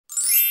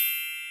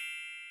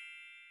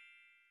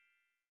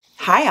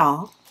Hi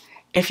all.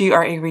 If you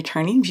are a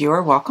returning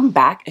viewer, welcome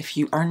back. If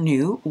you are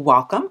new,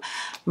 welcome.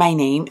 My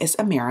name is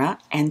Amira,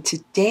 and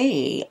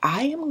today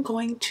I am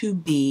going to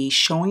be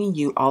showing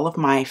you all of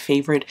my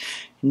favorite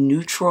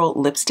neutral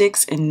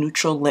lipsticks and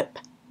neutral lip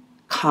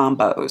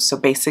combos. So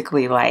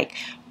basically like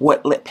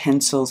what lip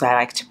pencils I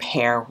like to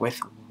pair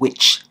with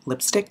which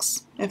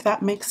lipsticks, if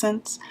that makes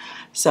sense.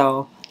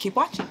 So keep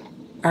watching.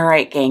 All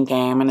right, gang,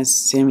 I'm gonna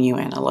zoom you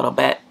in a little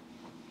bit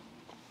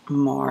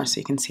more so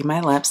you can see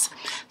my lips.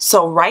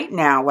 So right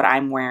now what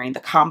I'm wearing, the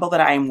combo that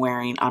I am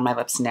wearing on my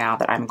lips now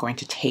that I'm going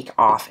to take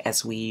off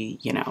as we,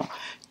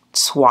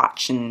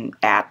 swatch and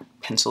add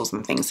pencils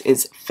and things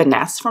is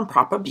Finesse from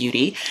Proper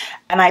Beauty.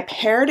 And I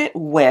paired it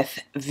with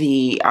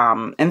the,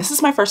 and this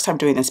is my first time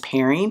doing this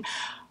pairing,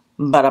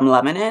 but I'm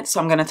loving it.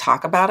 So I'm going to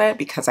talk about it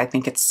because I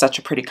think it's such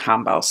a pretty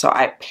combo. So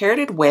I paired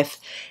it with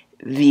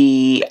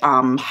the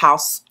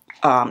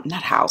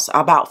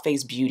About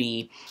Face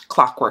Beauty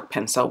Clockwork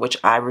Pencil, which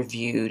I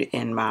reviewed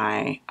in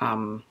my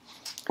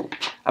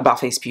About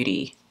Face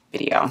Beauty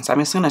video. So I'm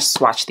just going to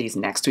swatch these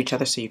next to each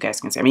other so you guys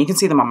can see. I mean, you can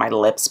see them on my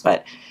lips,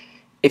 but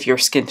if your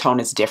skin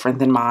tone is different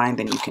than mine,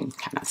 then you can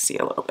kind of see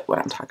a little bit what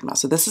I'm talking about.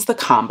 So this is the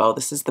combo.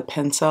 This is the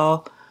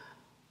pencil,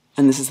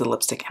 and this is the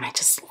lipstick. And I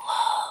just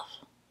love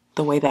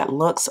the way that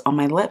looks on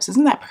my lips.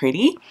 Isn't that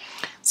pretty?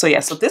 So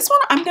yeah, so this one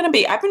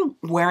I've been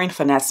wearing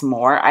Finesse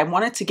more. I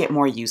wanted to get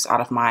more use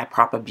out of my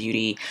Proper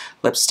Beauty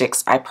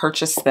lipsticks. I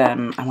purchased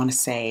them, I want to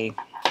say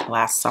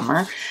last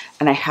summer,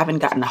 and I haven't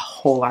gotten a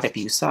whole lot of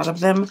use out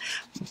of them.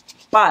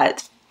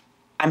 But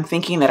I'm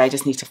thinking that I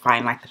just need to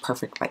find like the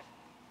perfect like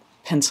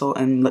pencil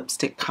and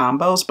lipstick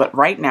combos. But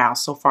right now,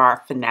 so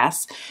far,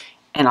 Finesse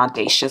and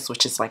Audacious,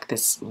 which is like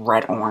this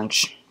red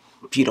orange,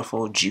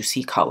 beautiful,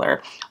 juicy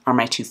color, are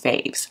my two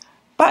faves.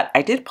 But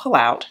I did pull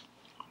out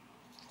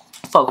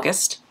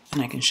Focused,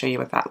 and I can show you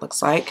what that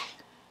looks like.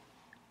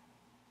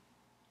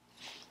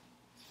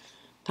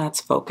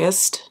 That's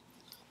Focused,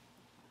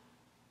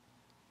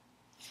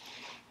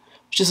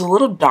 which is a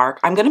little dark.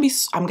 I'm gonna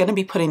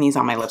be putting these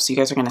on my lips, so you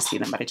guys are gonna see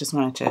them, but I just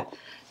wanted to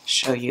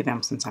show you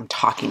them since I'm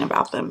talking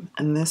about them.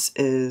 And this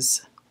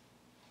is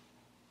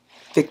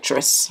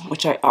Victress,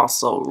 which I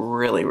also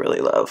really,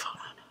 really love.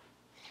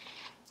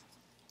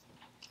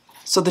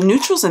 So the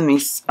neutrals in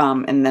these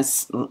in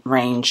this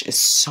range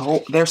is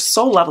they're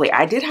so lovely.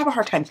 I did have a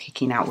hard time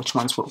picking out which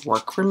ones would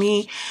work for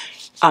me.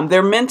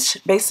 They're meant,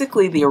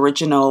 basically the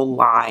original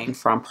line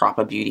from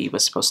Proper Beauty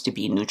was supposed to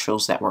be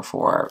neutrals that were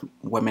for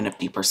women of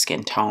deeper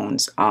skin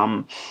tones.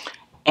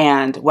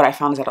 And what I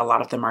found is that a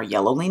lot of them are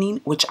yellow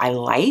leaning, which I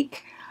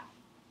like,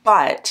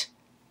 but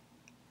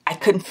I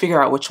couldn't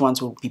figure out which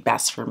ones would be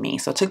best for me.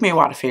 So it took me a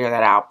while to figure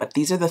that out, but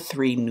these are the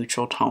three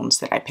neutral tones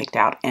that I picked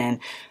out, and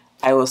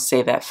I will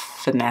say that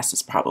Finesse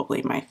is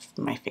probably my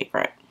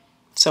favorite.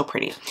 So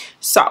pretty.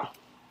 So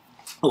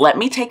let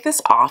me take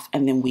this off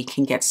and then we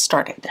can get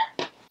started.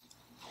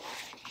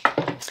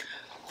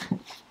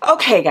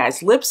 Okay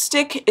guys,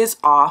 lipstick is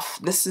off.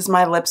 This is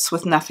my lips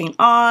with nothing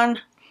on.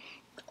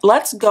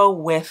 Let's go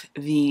with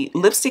the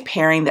lipstick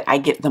pairing that I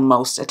get the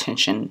most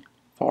attention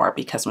for,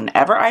 because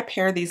whenever I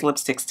pair these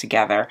lipsticks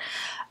together,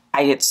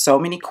 I get so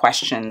many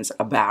questions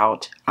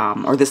about,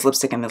 or this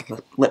lipstick and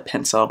the lip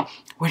pencil,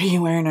 what are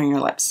you wearing on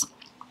your lips?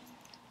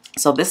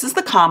 So this is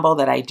the combo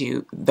that I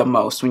do the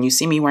most. When you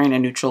see me wearing a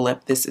neutral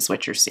lip, this is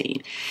what you're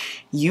seeing.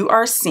 You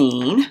are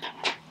seeing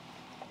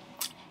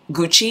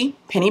Gucci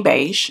Penny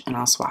Beige, and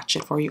I'll swatch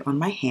it for you on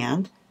my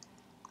hand.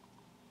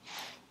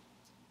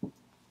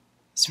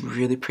 It's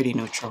really pretty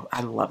neutral.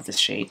 I love this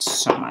shade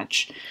so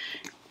much.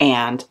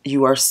 And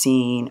you are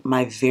seeing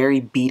my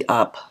very beat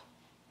up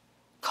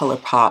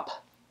ColourPop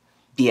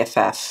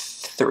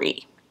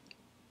BFF3.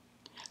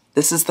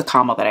 This is the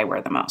combo that I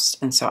wear the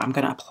most. And so I'm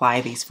going to apply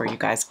these for you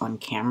guys on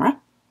camera.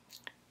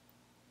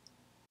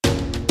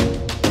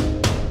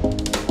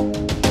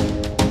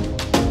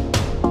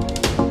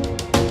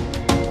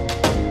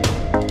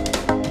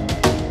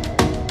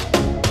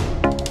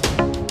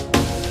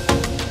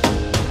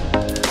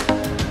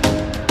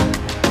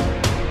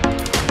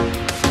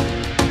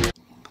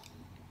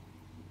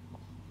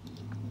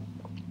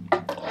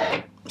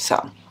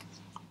 So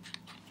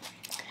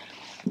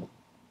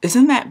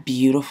isn't that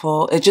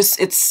beautiful?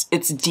 It's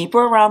deeper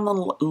around the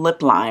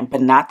lip line, but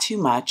not too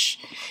much.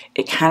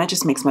 It kind of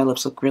just makes my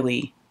lips look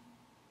really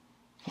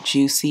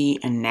juicy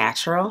and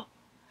natural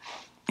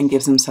and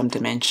gives them some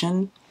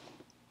dimension.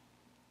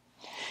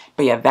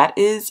 But yeah, that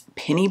is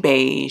Penny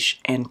Beige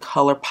and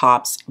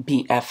ColourPop's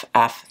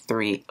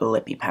BFF3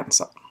 Lippy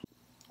Pencil.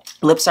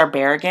 Lips are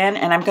bare again,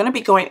 and I'm going to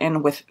be going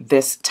in with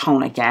this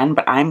tone again,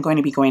 but I'm going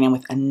to be going in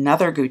with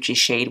another Gucci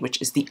shade,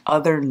 which is the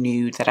other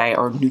nude that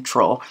or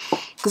neutral,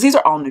 because these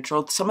are all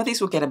neutral. Some of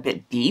these will get a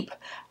bit deep,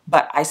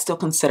 but I still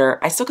consider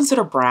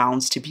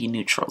browns to be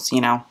neutrals, you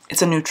know?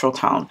 It's a neutral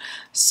tone.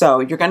 So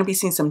you're going to be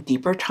seeing some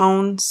deeper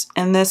tones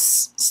in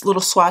this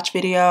little swatch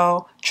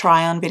video,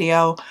 try-on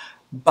video,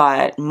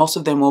 but most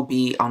of them will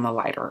be on the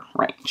lighter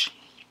range.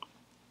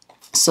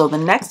 So the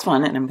next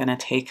one, and I'm going to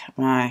take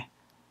my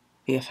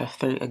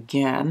BFF3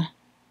 again.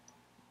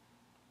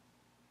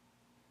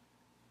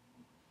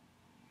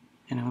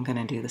 And I'm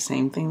going to do the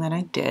same thing that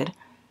I did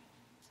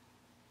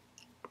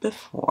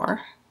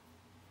before.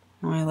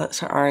 My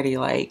lips are already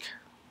like,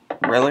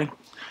 really?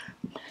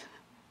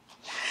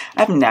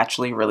 I have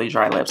naturally really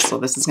dry lips, so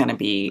this is gonna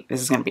be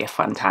a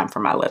fun time for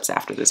my lips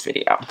after this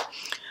video.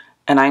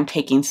 And I'm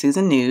taking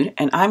Susan Nude,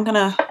 and I'm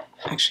gonna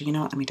actually, you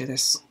know what? Let me do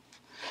this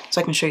so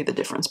I can show you the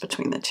difference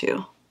between the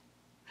two.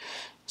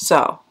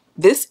 So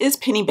this is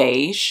Penny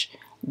Beige,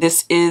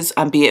 this is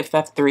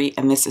BFF3,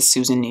 and this is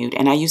Susan Nude.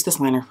 And I use this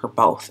liner for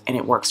both, and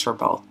it works for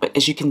both. But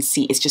as you can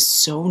see, it's just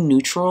so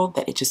neutral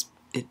that it's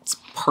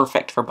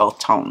perfect for both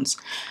tones.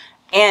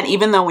 And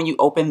even though when you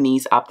open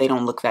these up, they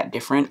don't look that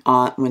different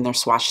when they're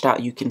swatched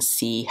out, you can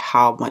see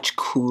how much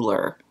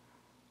cooler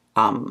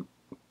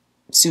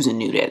Susan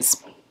Nude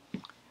is.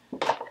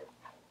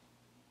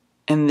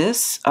 And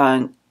this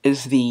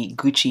is the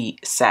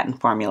Gucci satin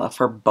formula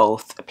for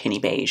both Penny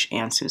Beige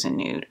and Susan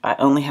Nude. I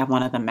only have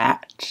one of the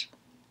matte.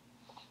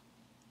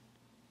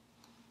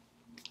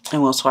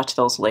 And we'll swatch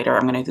those later.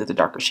 I'm going to do the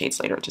darker shades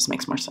later. It just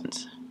makes more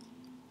sense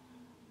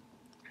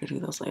to do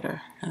those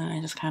later. And then I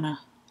just kind of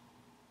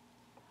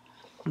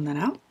blend that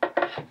out.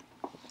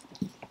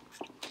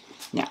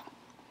 Now,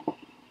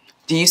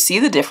 do you see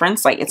the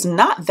difference? Like, it's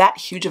not that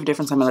huge of a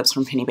difference on my lips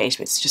from Penny Beige,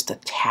 but it's just a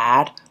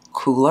tad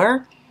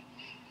cooler.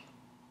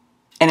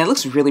 And it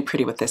looks really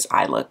pretty with this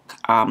eye look.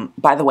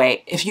 By the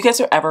way, if you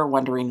guys are ever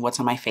wondering what's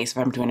on my face, if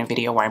I'm doing a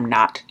video where I'm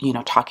not, you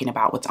know, talking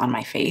about what's on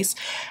my face,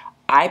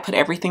 I put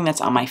everything that's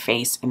on my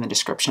face in the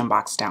description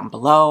box down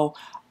below.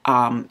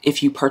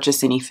 If you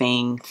purchase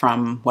anything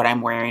from what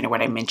I'm wearing or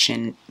what I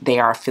mentioned, they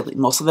are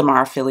most of them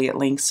are affiliate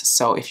links.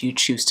 So if you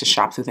choose to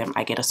shop through them,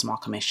 I get a small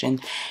commission,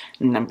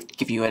 and I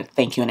give you a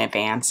thank you in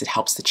advance. It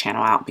helps the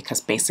channel out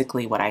because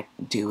basically what I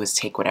do is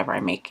take whatever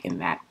I make in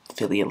that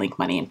affiliate link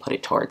money and put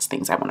it towards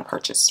things I want to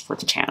purchase for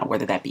the channel,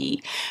 whether that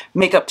be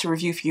makeup to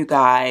review for you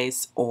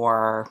guys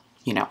or,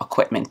 you know,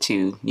 equipment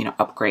to, you know,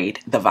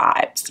 upgrade the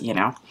vibes, you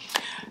know.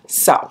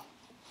 So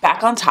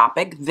back on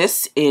topic,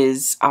 this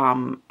is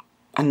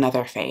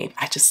another fave.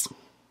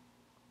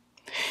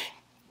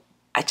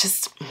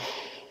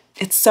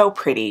 It's so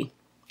pretty.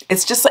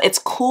 It's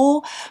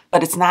cool,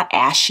 but it's not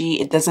ashy.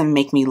 It doesn't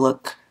make me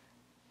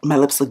my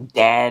lips look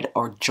dead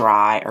or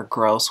dry or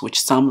gross,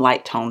 which some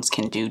light tones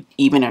can do,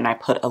 even when I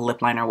put a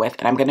lip liner with.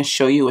 And I'm going to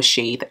show you a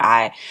shade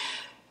that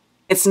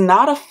it's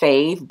not a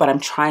fave, but I'm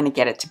trying to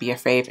get it to be a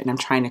fave, and I'm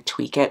trying to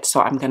tweak it. So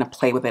I'm going to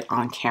play with it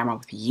on camera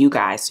with you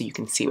guys so you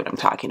can see what I'm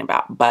talking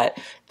about. But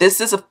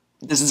this is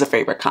a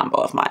favorite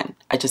combo of mine.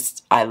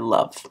 I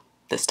love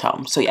this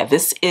tone. So yeah,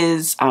 this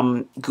is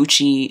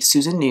Gucci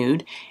Susan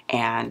Nude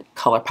and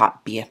ColourPop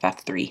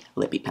BFF3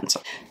 Lippy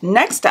Pencil.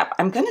 Next up,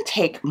 I'm going to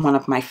take one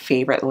of my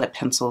favorite lip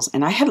pencils,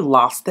 and I had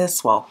lost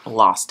this. Well,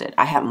 lost it.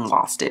 I hadn't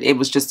lost it. It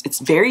was just,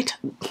 this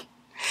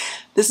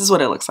is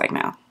what it looks like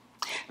now.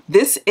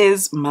 This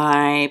is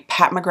my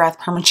Pat McGrath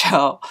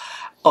Permagel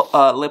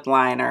lip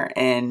liner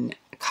in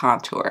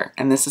contour,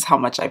 and this is how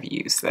much I've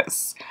used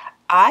this.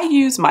 I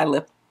use my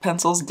lip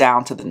pencils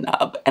down to the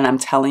nub, and I'm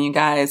telling you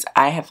guys,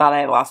 I had thought I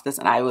had lost this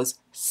and I was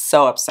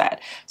so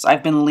upset. So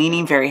I've been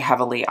leaning very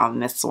heavily on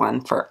this one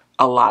for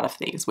a lot of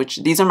things, which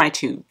these are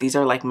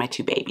like my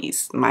two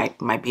babies, my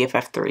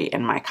BFF3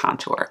 and my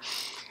contour.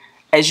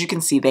 As you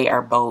can see, they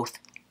are both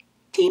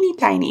teeny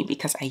tiny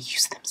because I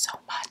use them so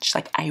much.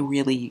 Like, I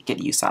really get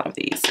use out of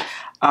these.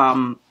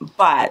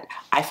 But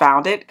I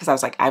found it because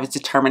I was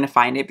determined to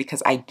find it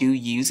because I do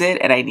use it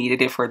and I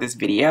needed it for this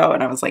video.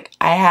 And I was like,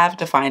 I have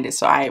to find it.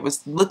 So I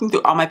was looking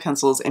through all my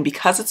pencils, and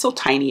because it's so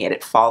tiny, it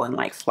had fallen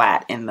like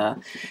flat in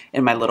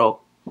my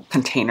little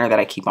container that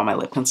I keep all my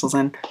lip pencils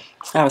in.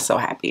 I was so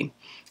happy.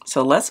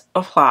 So let's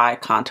apply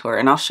contour,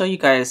 and I'll show you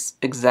guys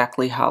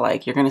exactly how,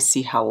 like, you're going to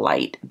see how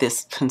light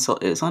this pencil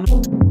is on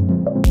it.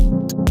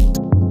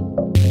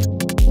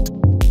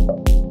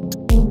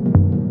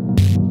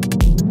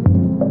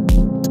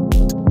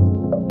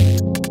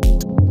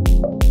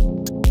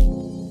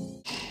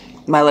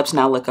 My lips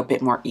now look a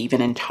bit more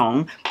even in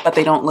tone, but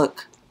they don't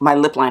look, my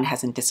lip line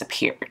hasn't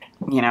disappeared,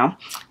 you know?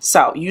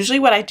 So usually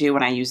what I do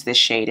when I use this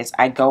shade is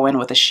I go in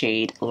with a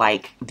shade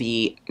like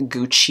the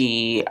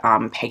Gucci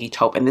Peggy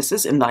Taupe, and this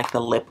is in like the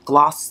lip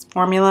gloss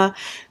formula.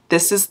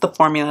 This is the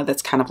formula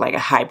that's kind of like a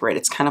hybrid.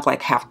 It's kind of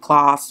like half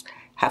gloss,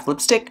 half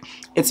lipstick.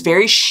 It's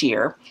very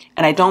sheer,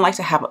 and I don't like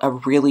to have a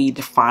really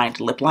defined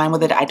lip line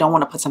with it. I don't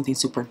want to put something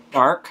super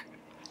dark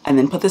and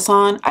then put this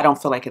on. I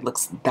don't feel like it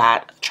looks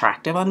that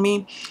attractive on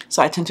me.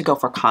 So I tend to go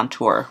for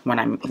contour when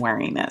I'm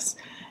wearing this.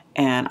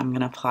 And I'm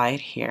going to apply it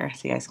here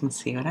so you guys can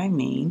see what I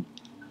mean.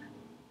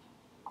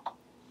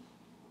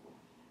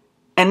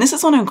 And this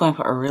is when I'm going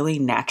for a really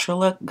natural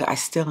look, but I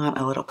still want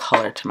a little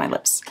color to my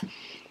lips.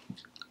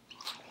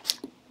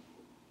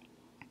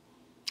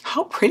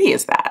 How pretty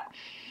is that?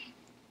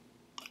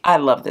 I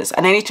love this.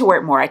 And I need to wear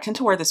it more. I tend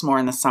to wear this more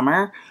in the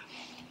summer.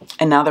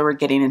 And now that we're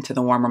getting into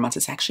the warmer months,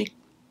 it's actually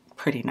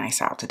pretty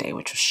nice out today,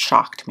 which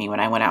shocked me when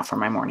I went out for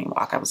my morning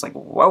walk. I was like,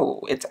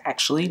 whoa, it's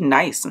actually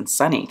nice and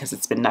sunny, because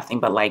it's been nothing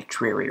but like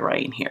dreary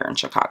rain here in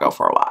Chicago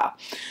for a while.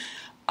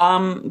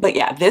 But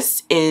yeah,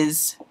 this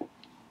is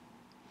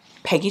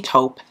Peggy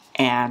Taupe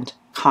and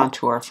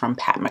contour from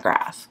Pat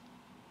McGrath.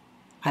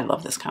 I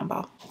love this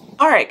combo.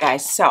 All right,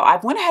 guys, so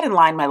I've went ahead and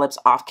lined my lips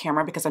off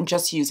camera because I'm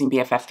just using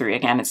BFF3.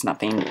 Again, it's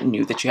nothing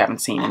new that you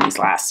haven't seen in these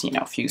last,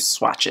 few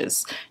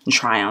swatches and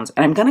try-ons.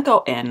 And I'm gonna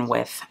go in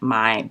with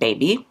my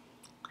baby,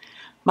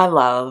 my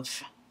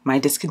love, my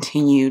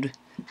Discontinued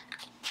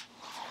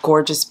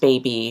gorgeous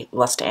baby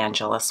Los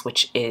Angeles,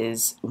 which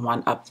is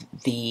one of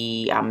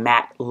the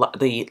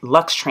the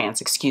Lux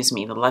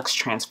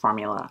Trans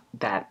formula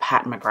that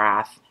Pat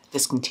McGrath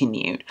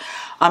discontinued.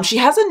 She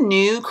has a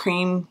new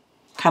cream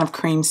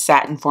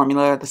satin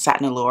formula, the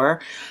Satin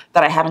Allure,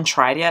 that I haven't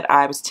tried yet.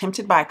 I was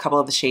tempted by a couple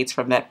of the shades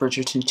from that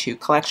Bridgerton 2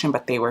 collection,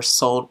 but they were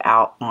sold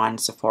out on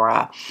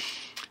Sephora.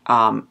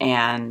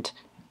 And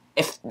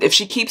if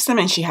she keeps them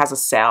and she has a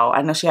sale,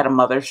 I know she had a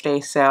Mother's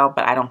Day sale,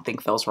 but I don't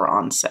think those were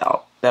on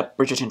sale. The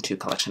Bridgerton 2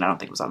 collection, I don't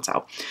think was on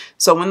sale.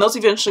 So when those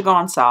eventually go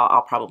on sale,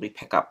 I'll probably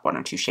pick up 1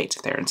 or 2 shades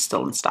if they're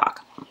still in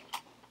stock.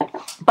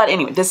 But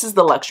anyway, this is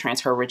the Lux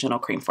Trans, her original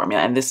cream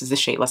formula, and this is the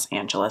shade Los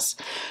Angeles,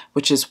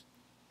 which is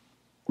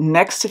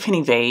next to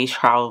Penny Beige,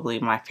 probably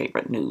my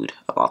favorite nude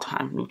of all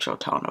time, neutral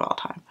tone of all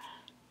time.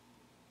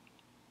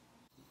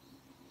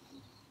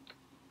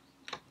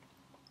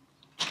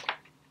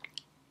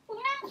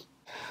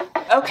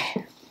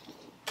 Okay,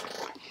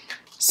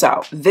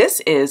 so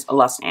this is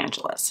Los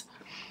Angeles.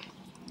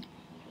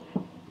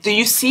 Do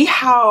you see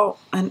how,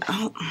 and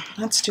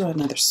let's do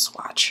another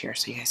swatch here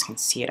so you guys can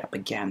see it up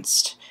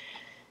against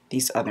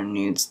these other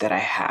nudes that I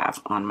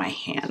have on my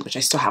hand, which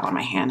I still have on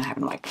my hand. I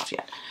haven't wiped off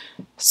yet.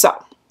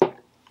 So,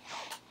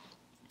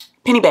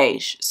 Penny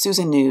Beige,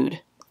 Susan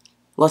Nude,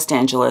 Los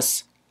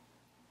Angeles,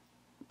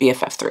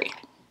 BFF3.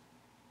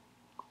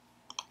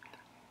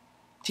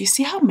 Do you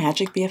see how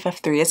magic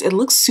BFF3 is? It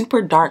looks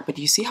super dark, but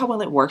do you see how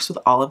well it works with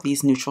all of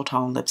these neutral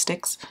tone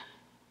lipsticks?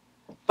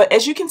 But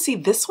as you can see,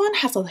 this one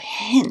has a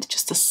hint,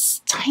 just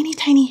a tiny,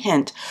 tiny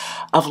hint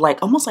of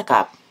almost like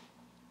a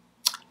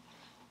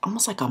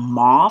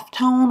mauve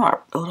tone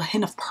or a little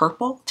hint of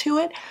purple to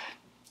it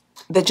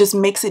that just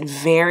makes it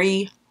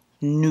very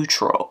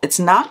neutral. It's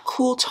not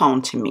cool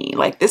tone to me.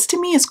 Like this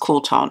to me is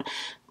cool tone.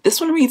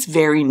 This one reads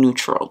very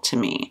neutral to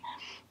me.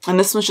 And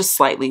this one's just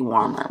slightly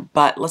warmer,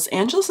 but Los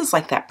Angeles is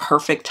like that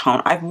perfect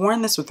tone. I've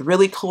worn this with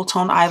really cool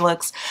tone eye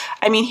looks.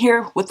 I mean,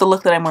 here with the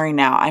look that I'm wearing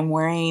now, I'm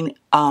wearing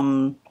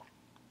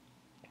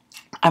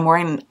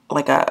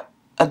like a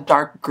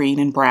dark green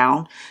and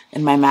brown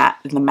in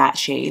the matte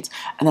shades,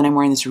 and then I'm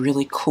wearing this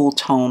really cool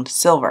toned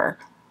silver.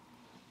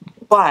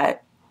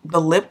 But the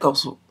lip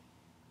goes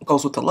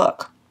with the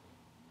look.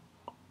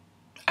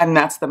 And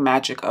that's the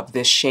magic of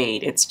this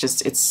shade.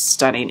 It's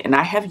stunning. And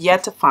I have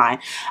yet to find,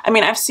 I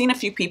mean, I've seen a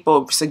few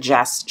people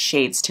suggest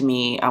shades to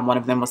me. One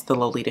of them was the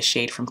Lolita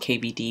shade from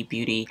KBD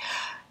Beauty.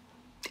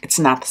 It's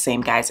not the same,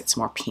 guys. It's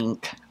more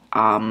pink.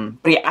 But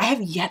yeah, I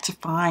have yet to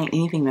find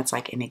anything that's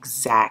like an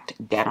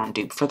exact dead-on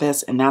dupe for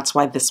this. And that's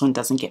why this one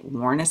doesn't get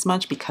worn as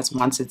much, because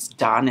once it's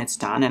done, it's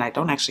done. And I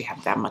don't actually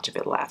have that much of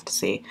it left.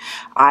 See,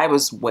 I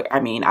was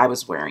wearing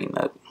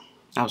the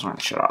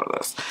shit out of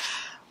this.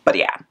 But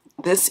yeah,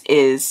 this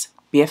is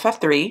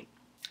BFF3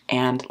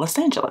 and Los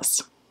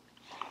Angeles.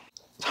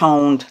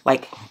 Toned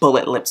like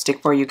bullet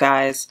lipstick for you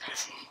guys.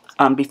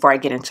 Before I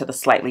get into the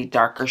slightly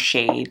darker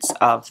shades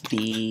of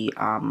the,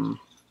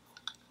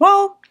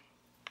 well,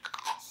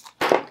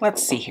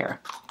 let's see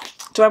here.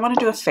 Do I want to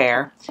do a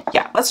fair?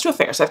 Yeah, let's do a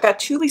fair. So I've got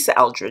 2 Lisa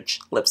Eldridge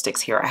lipsticks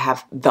here. I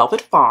have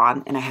Velvet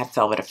Fawn and I have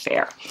Velvet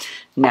Affair.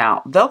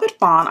 Now, Velvet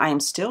Fawn, I am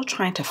still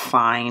trying to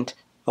find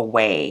a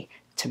way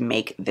to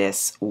make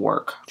this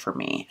work for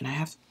me. And I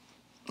have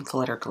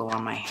glitter glue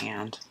on my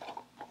hand.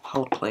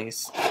 Hold,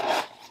 please.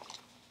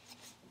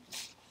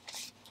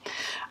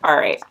 All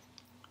right.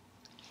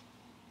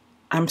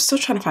 I'm still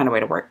trying to find a way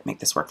to make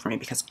this work for me,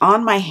 because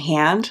on my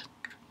hand,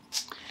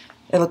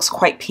 it looks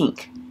quite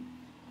pink,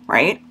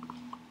 right?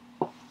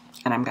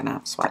 And I'm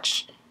gonna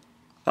swatch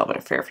Velvet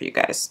Affair for you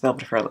guys.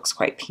 Velvet Affair looks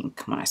quite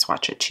pink when I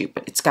swatch it too,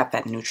 but it's got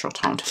that neutral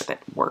tone to it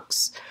that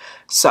works.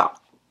 So,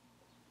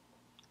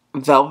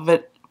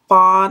 Velvet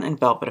Fawn and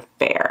Velvet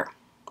Affair.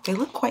 They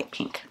look quite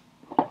pink.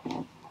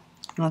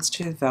 Let's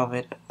do the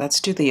Velvet. Let's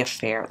do the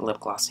Affair lip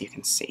gloss so you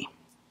can see.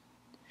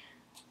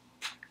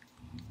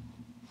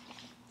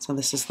 So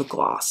this is the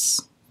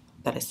gloss.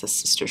 That is the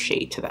sister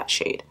shade to that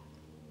shade.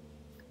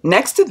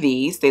 Next to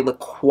these, they look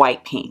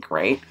quite pink,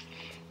 right?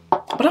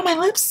 But on my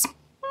lips,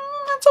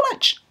 not so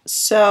much.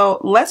 So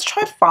let's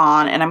try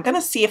Fawn, and I'm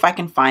gonna see if I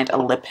can find a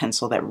lip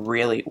pencil that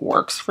really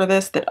works for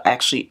this, that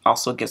actually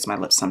also gives my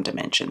lips some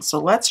dimension. So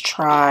let's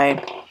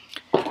try,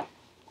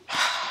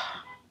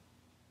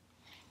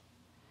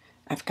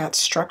 I've got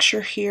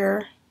Structure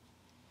here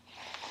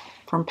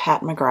from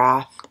Pat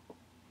McGrath.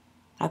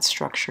 That's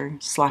Structure,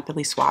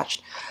 sloppily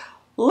swatched.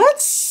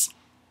 Let's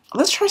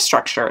try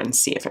Structure and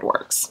see if it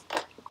works.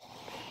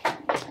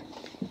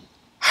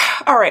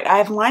 All right,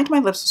 I've lined my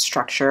lips with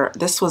Structure.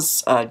 This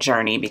was a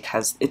journey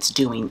because it's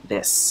doing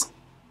this.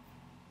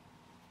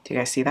 Do you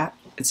guys see that?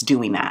 It's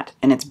doing that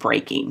and it's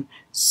breaking.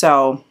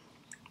 So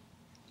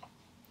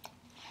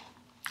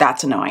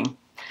that's annoying.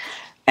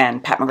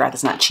 And Pat McGrath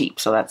is not cheap,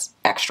 so that's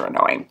extra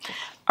annoying.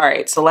 All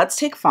right, so let's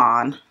take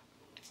Fawn.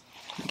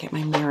 Let me get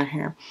my mirror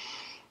here.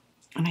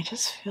 And I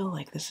just feel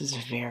like this is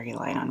very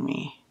light on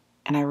me.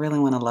 And I really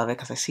want to love it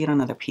because I see it on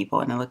other people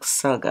and it looks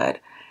so good.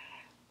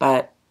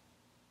 But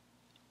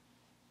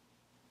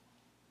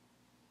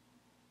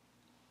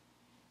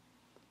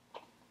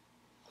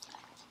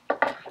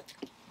what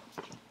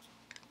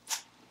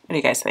do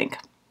you guys think?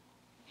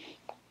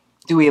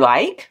 Do we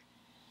like?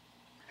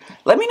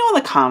 Let me know in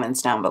the comments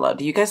down below.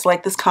 Do you guys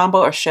like this combo,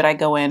 or should I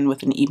go in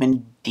with an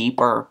even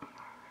deeper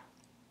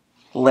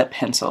lip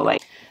pencil?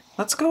 Like,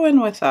 let's go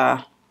in with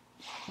BFF3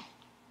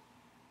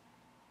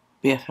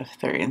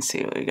 and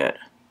see what we get.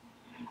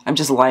 I'm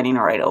just lining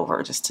right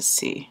over just to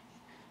see.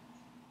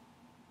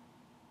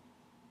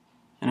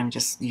 And I'm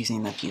just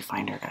using the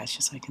viewfinder, guys,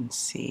 just so I can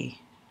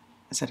see.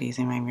 Instead of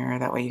using my mirror,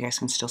 that way you guys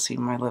can still see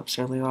my lips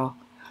really well.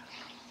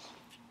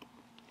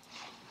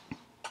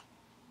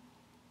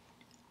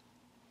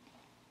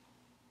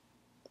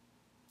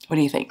 What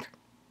do you think?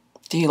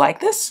 Do you like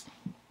this?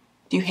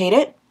 Do you hate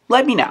it?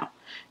 Let me know.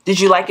 Did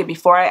you like it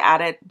before I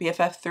added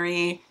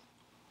BFF3?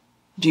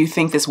 Do you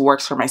think this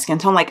works for my skin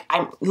tone? Like,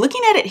 I'm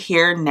looking at it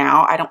here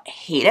now. I don't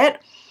hate it,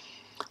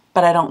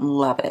 but I don't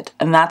love it.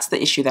 And that's the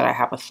issue that I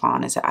have with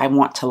Fawn, is that I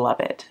want to love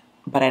it,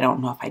 but I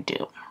don't know if I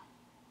do.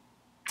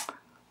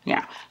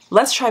 Yeah,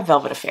 let's try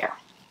Velvet Affair.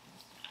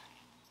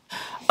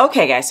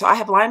 Okay, guys, so I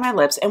have lined my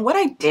lips, and what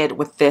I did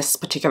with this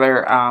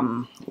particular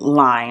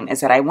line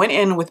is that I went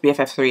in with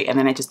BFF3, and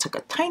then I just took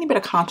a tiny bit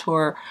of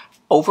contour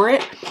over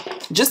it,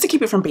 just to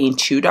keep it from being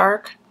too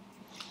dark.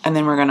 And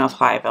then we're gonna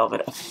apply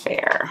Velvet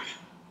Affair.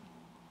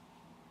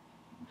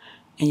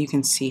 And you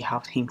can see how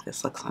pink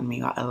this looks on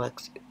me. It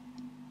looks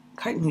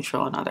quite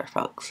neutral on other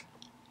folks.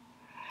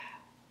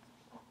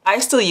 I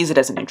still use it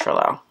as a neutral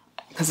though,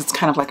 because it's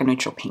kind of like a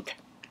neutral pink.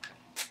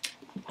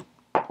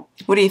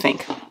 What do you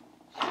think?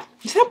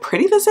 You see how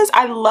pretty this is?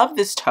 I love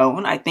this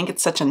tone. I think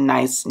it's such a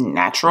nice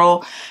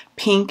natural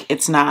pink.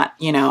 It's not,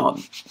 you know,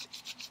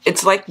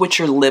 it's like what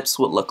your lips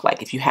would look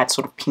like if you had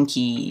sort of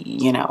pinky,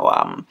 you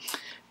know,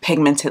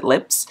 pigmented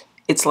lips.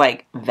 It's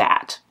like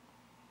that.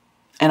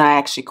 And I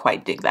actually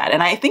quite dig that.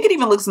 And I think it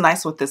even looks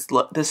nice with this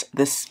look,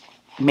 this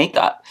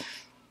makeup.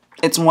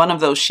 It's one of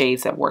those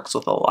shades that works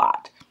with a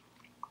lot.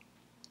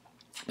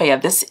 But yeah,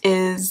 this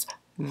is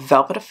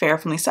Velvet Affair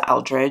from Lisa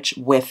Eldridge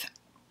with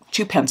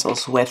 2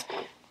 pencils, with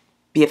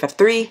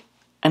BFF3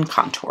 and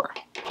contour.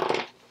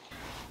 All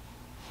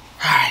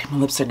right, my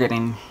lips are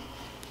giving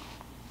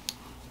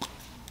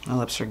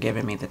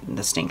me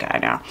the stink eye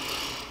now.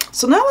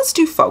 So now let's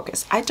do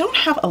Focus. I don't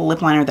have a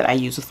lip liner that I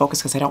use with Focus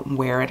because I don't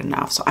wear it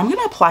enough. So I'm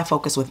gonna apply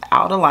Focus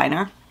without a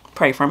liner.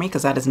 Pray for me,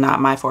 because that is not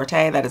my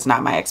forte. That is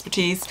not my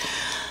expertise.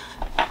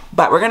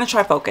 But we're gonna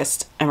try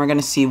Focused, and we're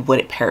gonna see what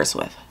it pairs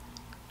with.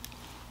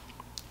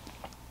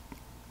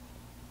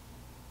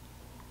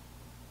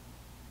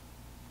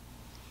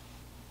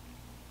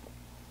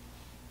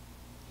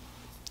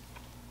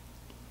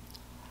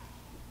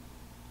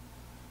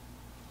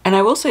 And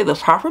I will say the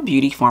Proper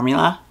Beauty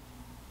formula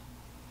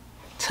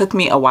took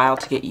me a while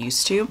to get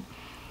used to.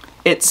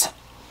 It's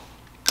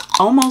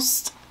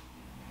almost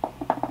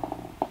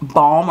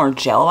balm or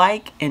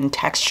gel-like in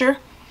texture,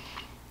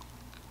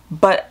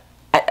 but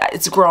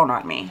it's grown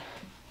on me.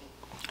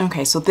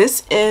 Okay, so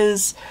this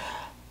is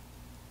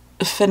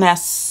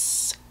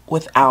Finesse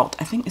without,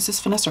 I think, is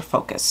this Finesse or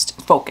Focused?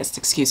 Focused,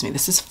 excuse me.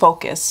 This is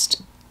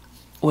Focused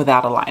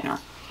without a liner.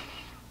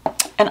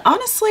 And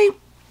honestly,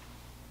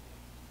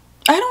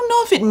 I don't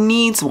know if it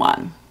needs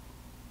one.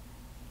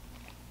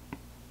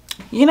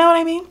 You know what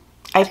I mean?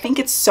 I think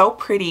it's so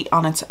pretty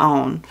on its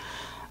own.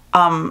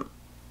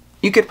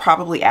 You could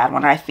probably add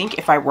one. I think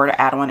if I were to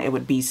add one, it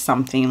would be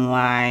something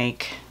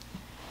like,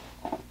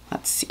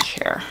 let's see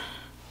here.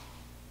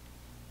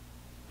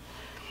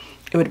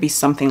 It would be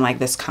something like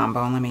this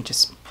combo. And let me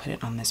just put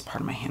it on this part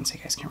of my hand so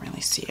you guys can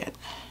really see it.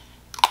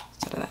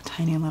 Instead of that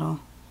tiny little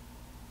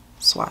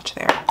swatch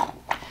there.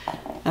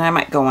 And I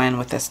might go in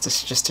with this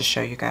just to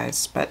show you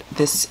guys, but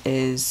this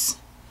is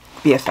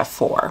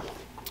BFF4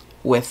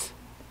 with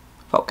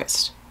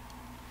Focused.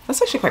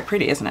 That's actually quite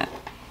pretty, isn't it?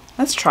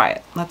 Let's try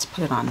it. Let's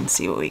put it on and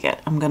see what we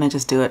get. I'm gonna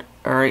just do it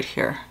right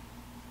here.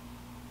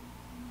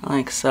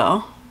 Like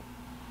so.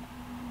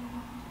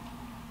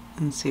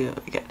 And see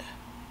what we get.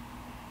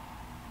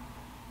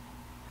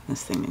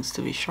 This thing needs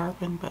to be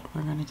sharpened, but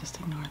we're gonna just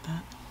ignore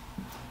that.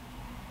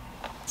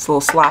 It's a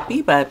little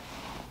sloppy, but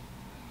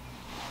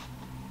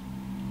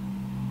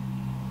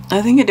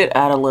I think it did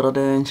add a little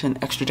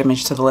extra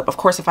dimension to the lip. Of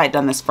course, if I had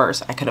done this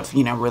first, I could have,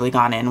 you know, really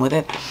gone in with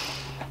it.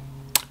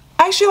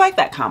 I actually like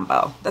that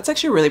combo. That's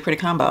actually a really pretty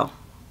combo.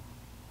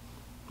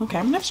 Okay,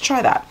 I'm gonna have to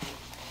try that.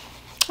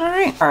 All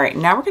right,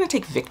 now we're gonna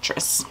take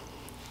Victress.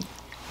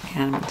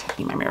 And I'm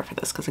taking my mirror for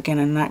this because, again,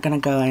 I'm not gonna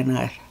go in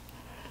with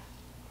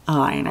a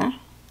liner.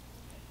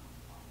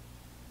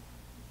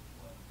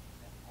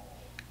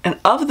 And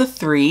of the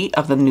 3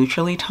 of the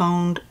neutrally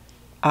toned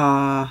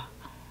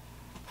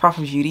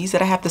Proper Beauties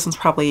that I have, this one's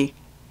probably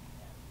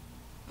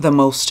the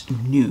most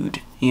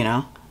nude, you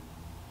know?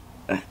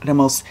 The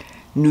most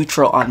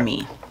neutral on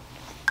me.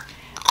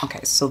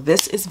 Okay, so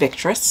this is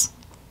Victress.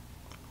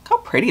 How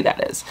pretty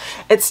that is.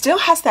 It still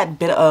has that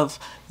bit of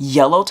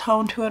yellow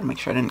tone to it. Make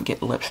sure I didn't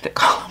get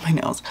lipstick all on my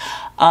nails.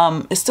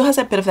 It still has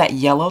that bit of that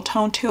yellow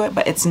tone to it,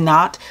 but it's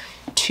not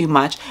too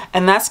much.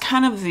 And that's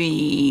kind of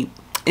the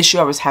issue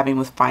I was having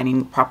with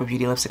finding proper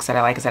beauty lipsticks that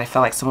I like, is that I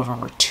felt like some of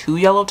them were too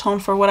yellow tone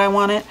for what I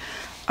wanted.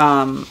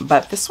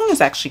 But this one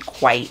is actually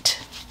quite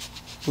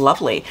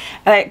lovely.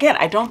 And again,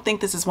 I don't think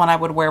this is one I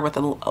would wear with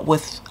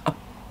a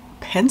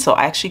pencil.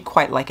 I actually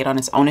quite like it on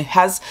its own. It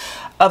has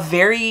a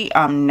very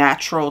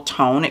natural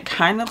tone. It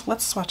kind of,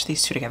 let's swatch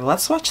these two together.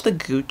 Let's swatch the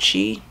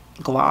Gucci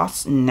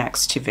gloss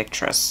next to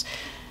Victress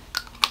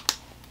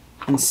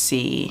and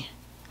see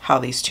how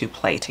these two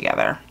play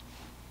together.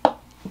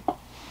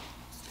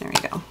 There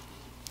we go.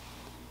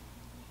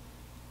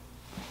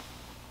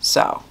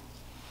 So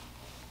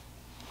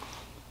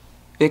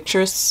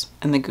Victress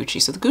and the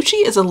Gucci. So the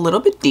Gucci is a little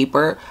bit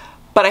deeper,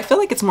 but I feel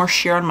like it's more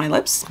sheer on my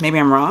lips. Maybe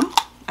I'm wrong.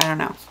 I don't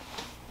know.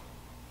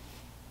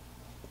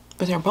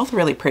 But they're both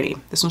really pretty.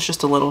 This one's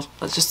just a little,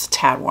 it's just a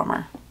tad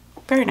warmer.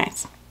 Very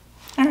nice.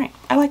 All right,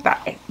 I like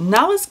that.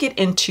 Now let's get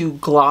into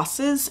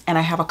glosses, and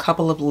I have a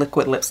couple of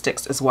liquid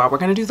lipsticks as well. We're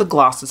gonna do the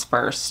glosses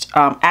first.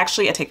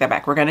 Actually, I take that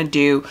back. We're gonna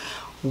do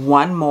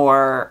one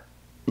more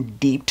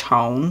deep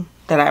tone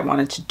that I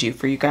wanted to do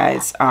for you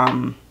guys,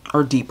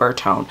 or deeper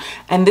tone.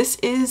 And this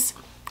is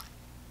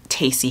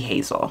Tasty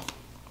Hazel.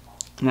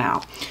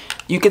 Now,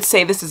 you could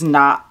say this is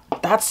not,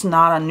 that's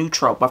not a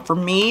neutral, but for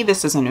me,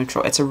 this is a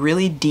neutral. It's a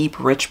really deep,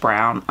 rich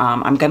brown.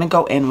 I'm gonna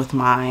go in with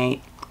my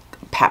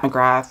Pat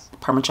McGrath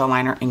Permagel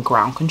liner in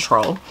Ground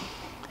Control,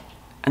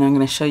 and I'm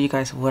gonna show you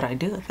guys what I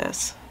do with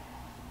this.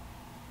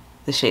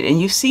 The shade, and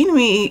you've seen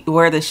me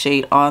wear this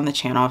shade on the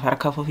channel. I've had a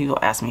couple of people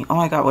ask me, oh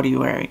my god, what are you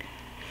wearing?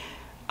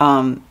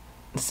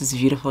 This is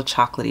beautiful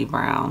chocolatey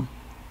brown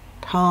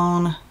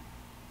tone,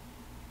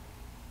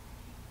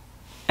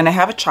 and I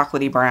have a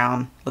chocolatey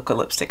brown liquid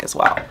lipstick as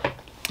well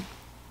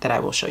that I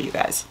will show you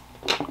guys.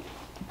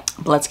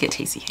 But let's get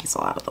Tasty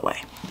Hazel out of the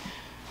way.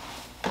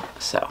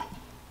 So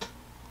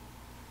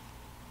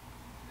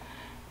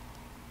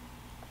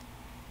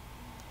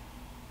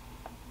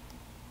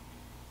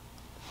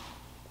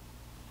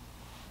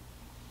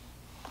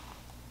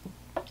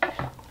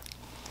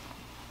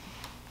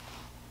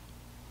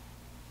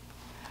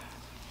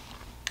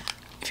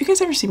if you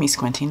guys ever see me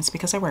squinting, it's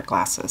because I wear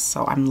glasses,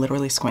 so I'm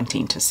literally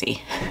squinting to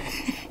see.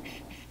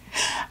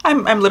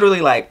 I'm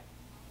literally like,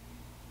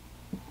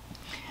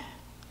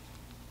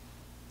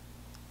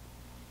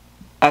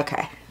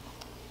 okay.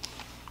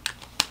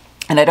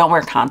 And I don't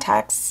wear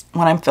contacts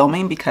when I'm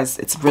filming because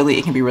it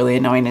can be really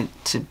annoying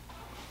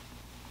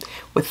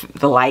with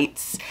the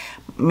lights.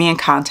 Me and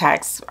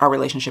contacts, our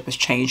relationship has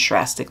changed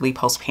drastically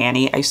post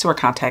panty. I used to wear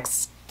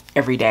contacts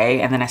every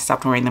day, and then I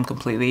stopped wearing them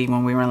completely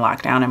when we were in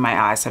lockdown, and my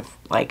eyes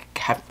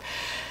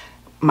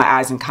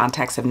and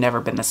contacts have never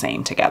been the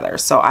same together.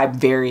 So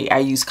I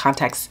use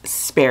contacts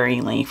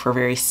sparingly for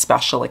very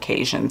special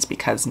occasions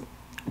because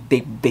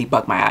they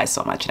bug my eyes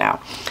so much now.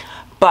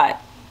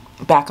 But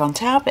back on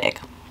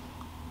topic,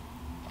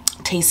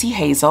 Tasty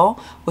Hazel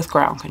with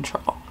Ground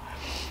Control.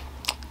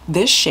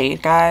 This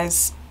shade,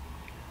 guys,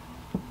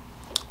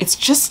 it's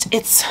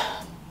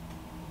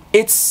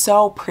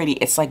so pretty.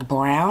 It's like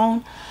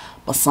brown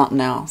but something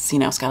else, you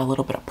know. It's got a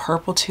little bit of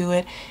purple to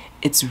it.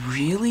 It's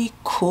really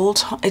cool.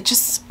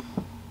 It's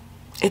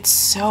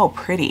so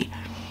pretty.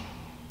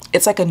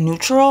 It's like a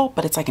neutral,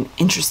 but it's like an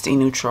interesting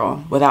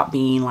neutral without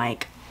being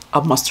like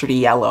a mustardy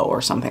yellow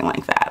or something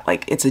like that.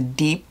 Like, it's a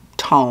deep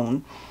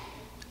tone.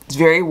 It's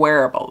very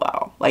wearable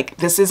though. Like,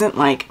 this isn't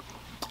like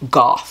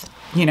goth,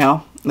 you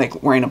know,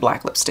 like wearing a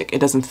black lipstick. It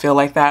doesn't feel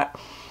like that.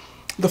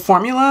 The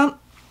formula,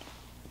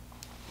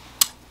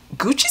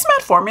 Gucci's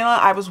matte formula,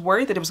 I was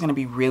worried that it was going to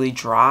be really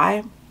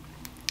dry.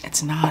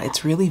 It's not.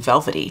 It's really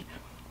velvety.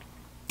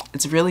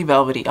 It's really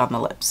velvety on the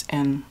lips.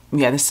 And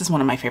yeah, this is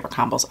one of my favorite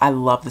combos. I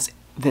love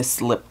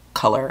this lip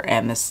color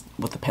and this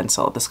with the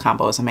pencil. This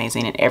combo is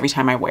amazing, and every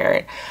time I wear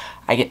it,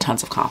 I get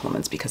tons of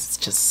compliments because it's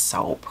just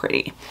so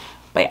pretty.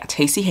 But yeah,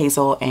 Tasty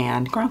Hazel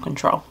and Ground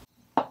Control.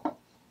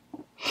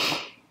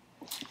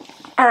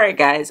 Alright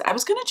guys, I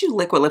was going to do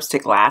liquid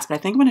lipstick last, but I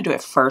think I'm going to do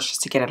it first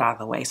just to get it out of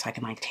the way so I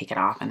can like take it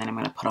off, and then I'm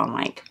going to put on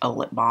like a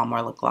lip balm or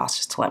a lip gloss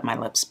just to let my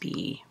lips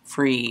be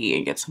free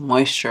and get some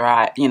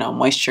moisture, you know,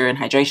 moisture and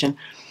hydration.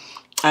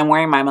 I'm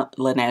wearing my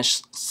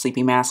Laneige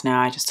sleeping mask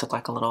now. I just took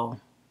like a little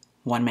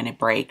 1-minute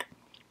break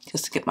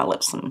just to give my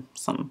lips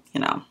some, you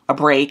know, a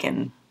break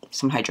and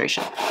some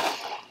hydration.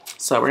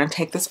 So we're going to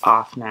take this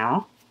off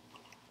now.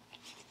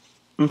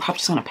 I'm probably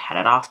just going to pat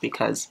it off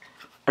because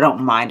I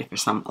don't mind if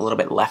there's a little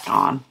bit left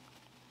on,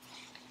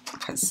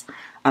 because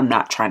I'm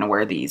not trying to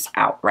wear these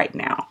out right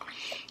now.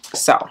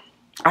 So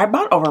I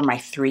bought over my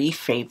 3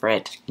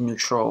 favorite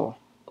neutral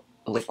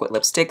liquid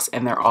lipsticks,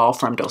 and they're all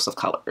from Dose of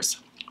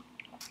Colors.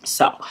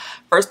 So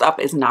first up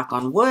is Knock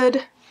on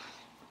Wood.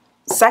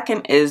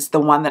 Second is the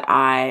one that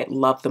I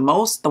love the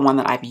most, the one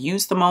that I've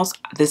used the most.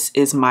 This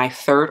is my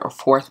 3rd or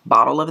 4th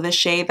bottle of this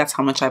shade. That's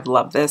how much I've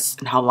loved this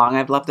and how long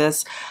I've loved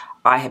this.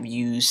 I have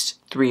used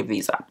 3 of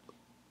these up.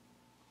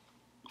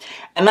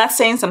 And that's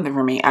saying something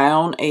for me. I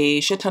own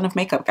a shit ton of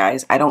makeup,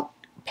 guys. I don't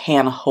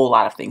pan a whole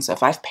lot of things. So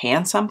if I've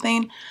panned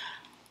something,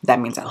 that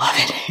means I love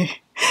it.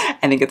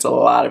 And it gets a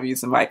lot of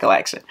use in my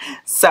collection.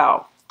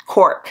 So,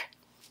 Cork.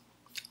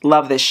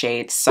 Love this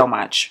shade so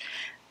much.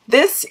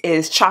 This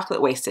is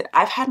Chocolate Wasted.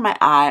 I've had my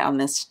eye on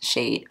this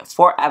shade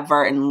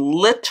forever, and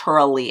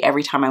literally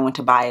every time I went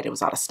to buy it, it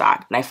was out of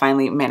stock. And I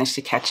finally managed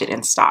to catch it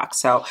in stock.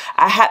 So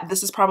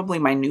this is probably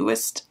my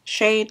newest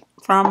shade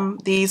from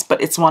these,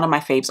 but it's one of my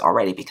faves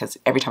already because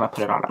every time I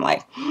put it on, I'm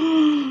like,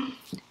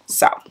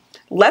 So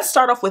let's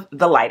start off with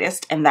the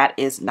lightest, and that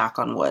is Knock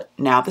on Wood.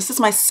 Now, this is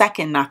my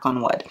second Knock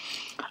on Wood.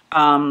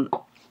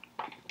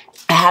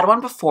 I had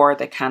one before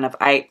that kind of,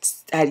 I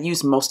had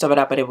used most of it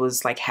up, but it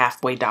was like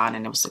halfway done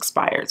and it was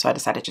expired. So I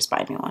decided to just buy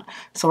a new one.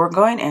 So we're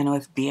going in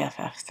with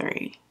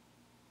BFF3.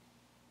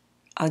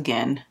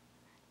 Again,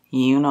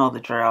 you know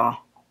the drill.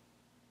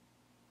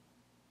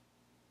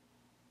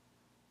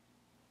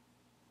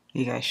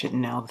 You guys should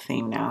know the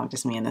theme now.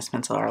 Just me and this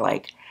pencil are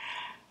like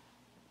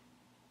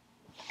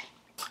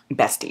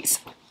besties.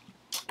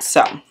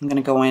 So I'm going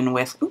to go in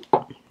with, ooh,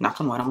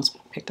 Knock on Wood, almost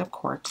picked up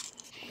Cork.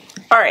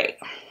 All right.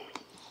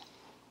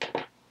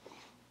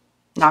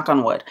 Knock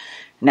on Wood.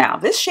 Now,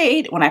 this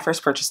shade, when I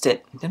first purchased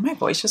it, did my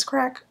voice just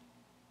crack?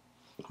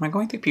 Am I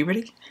going through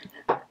puberty?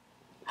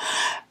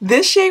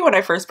 This shade, when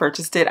I first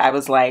purchased it, I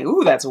was like,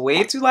 ooh, that's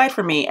way too light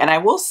for me. And I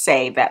will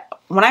say that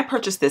when I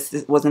purchased this,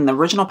 it was in the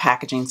original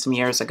packaging some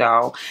years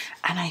ago.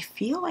 And I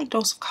feel like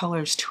those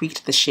colors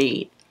tweaked the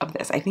shade of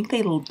this. I think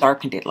they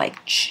darkened it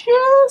like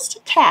just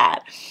a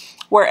tad.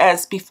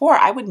 Whereas before,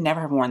 I would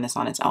never have worn this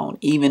on its own,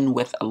 even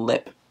with a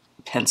lip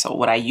pencil.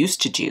 What I used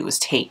to do is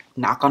take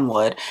Knock on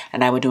Wood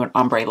and I would do an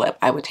ombre lip.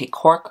 I would take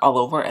Cork all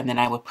over and then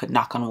I would put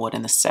Knock on Wood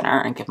in the center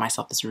and give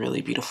myself this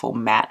really beautiful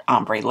matte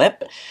ombre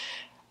lip.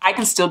 I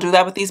can still do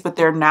that with these, but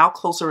they're now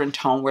closer in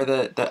tone where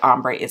the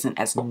ombre isn't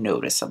as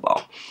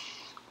noticeable.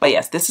 But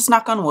yes, this is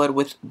Knock on Wood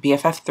with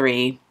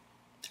BFF3.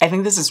 I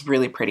think this is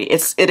really pretty.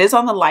 It is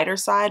on the lighter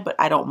side, but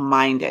I don't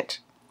mind it.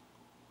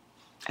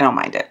 I don't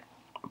mind it.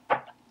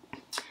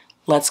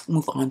 Let's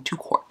move on to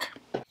Cork.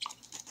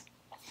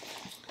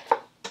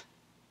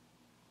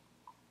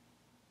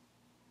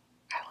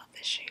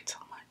 Shade so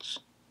much.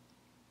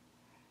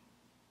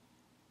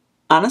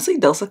 Honestly,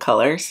 Dose of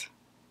Colors,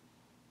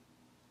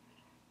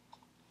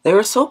 they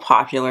were so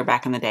popular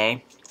back in the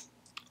day,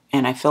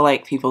 and I feel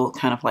like people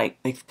kind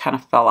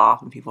of fell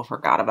off and people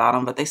forgot about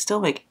them, but they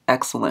still make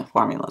excellent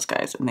formulas,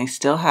 guys, and they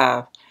still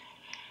have,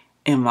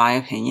 in my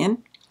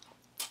opinion,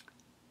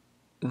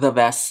 the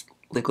best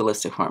liquid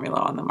lipstick formula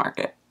on the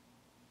market.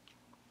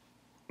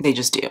 They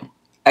just do.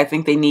 I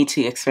think they need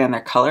to expand their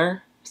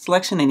color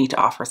selection. They need to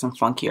offer some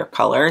funkier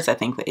colors. I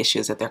think the issue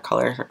is that their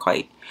colors are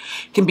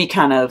can be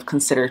kind of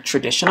considered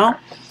traditional.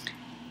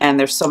 And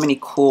there's so many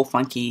cool,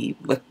 funky,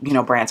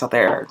 brands out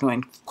there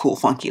doing cool,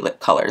 funky lip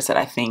colors that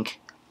I think,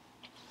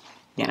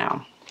 it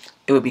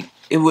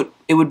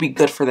would be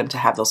good for them to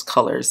have those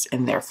colors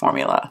in their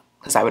formula,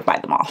 because I would buy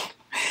them all.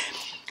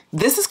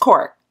 This is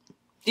Cork.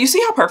 Do you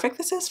see how perfect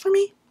this is for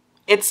me?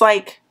 It's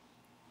like,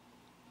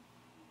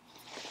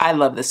 I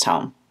love this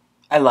tone.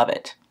 I love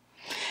it.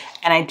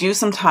 And I do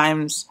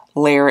sometimes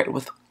layer it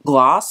with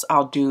gloss.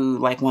 I'll do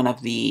like one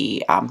of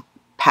the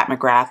Pat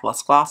McGrath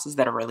Luxe glosses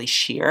that are really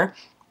sheer.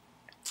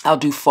 I'll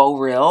do Faux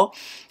Real,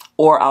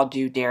 or I'll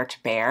do Dare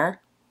to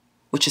Bear,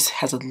 which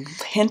has a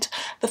hint.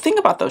 The thing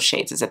about those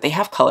shades is that they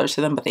have color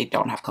to them, but they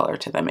don't have color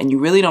to them. And you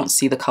really don't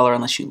see the color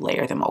unless you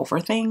layer them over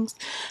things.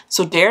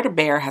 So Dare to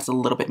Bear has a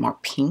little bit more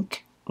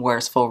pink,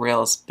 whereas Faux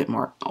Real is a bit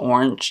more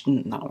orange,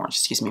 not orange,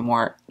 excuse me,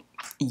 more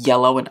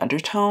yellow in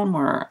undertone,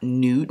 more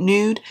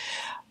nude.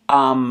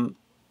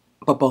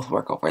 But both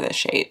work over this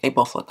shade. They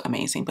both look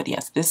amazing. But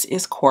yes, this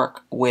is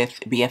Cork with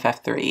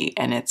BFF3.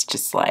 And it's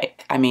just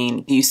like, I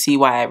mean, do you see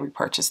why I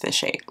repurchased this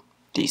shade?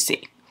 Do you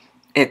see?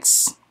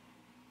 It's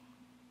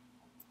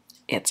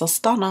a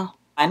stunner.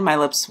 I line my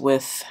lips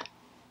with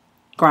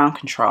Ground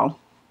Control.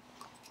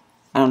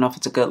 I don't know if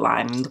it's a good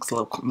line. It looks a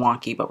little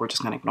wonky, but we're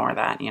just going to ignore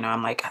that.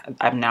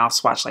 I've now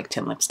swatched like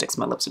 10 lipsticks.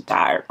 My lips are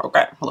tired.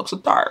 Okay, my lips are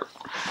tired.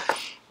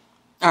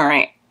 All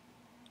right.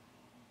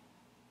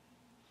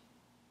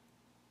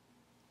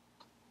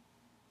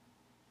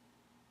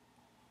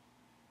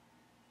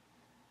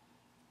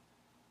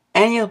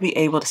 And you'll be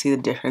able to see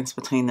the difference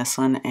between this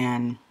one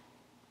and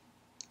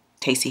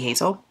Tasty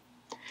Hazel,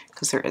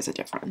 because there is a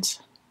difference.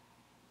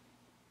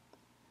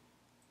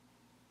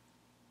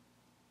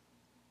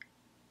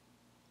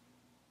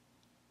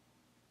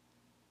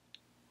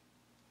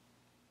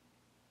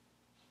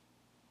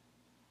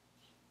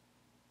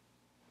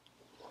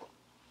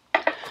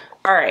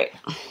 All right.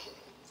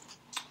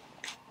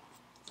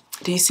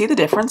 Do you see the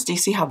difference? Do you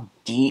see how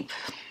deep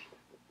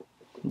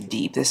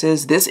this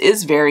is? This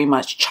is very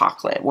much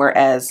chocolate,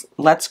 whereas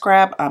let's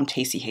grab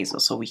Tasty Hazel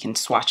so we can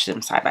swatch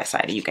them side by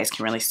side and you guys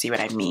can really see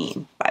what I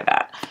mean by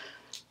that.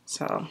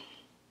 So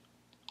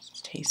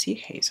Tasty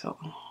Hazel.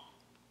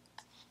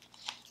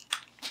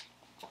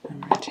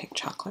 I'm going to take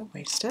Chocolate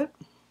Wasted.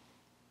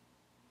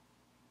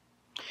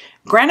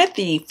 Granted,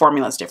 the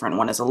formula is different.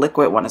 One is a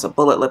liquid, one is a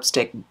bullet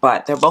lipstick,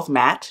 but they're both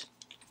matte.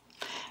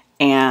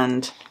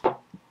 And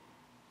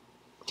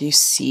do you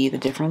see the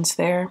difference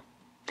there?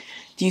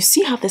 Do you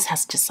see how this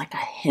has just like a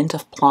hint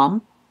of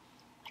plum?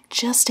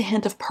 Just a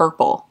hint of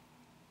purple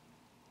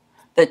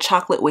that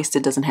Chocolate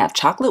Wasted doesn't have.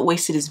 Chocolate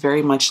Wasted is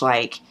very much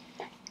like,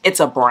 it's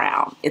a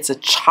brown. It's a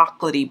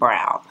chocolatey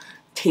brown.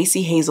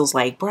 Tasty Hazel's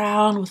like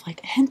brown with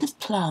like a hint of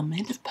plum, a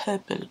hint of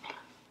purple.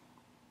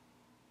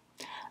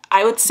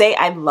 I would say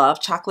I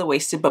love Chocolate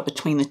Wasted, but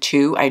between the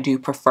two, I do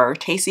prefer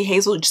Tasty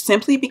Hazel, just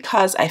simply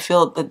because I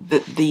feel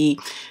that the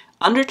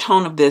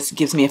undertone of this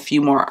gives me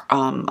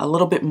a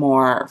little bit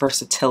more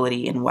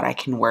versatility in what I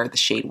can wear the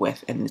shade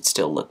with and it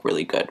still look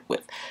really good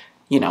with,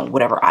 you know,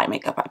 whatever eye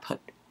makeup I put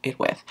it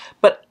with.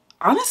 But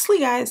honestly,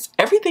 guys,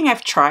 everything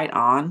I've tried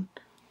on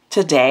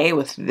today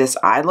with this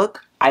eye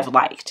look, I've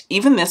liked.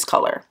 Even this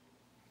color.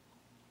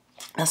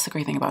 That's the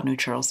great thing about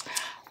neutrals.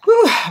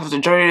 Whew, I have the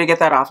journey to get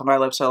that off and my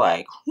lips are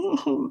like,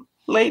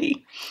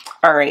 lady.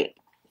 All right.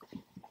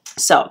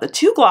 So the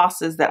two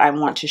glosses that I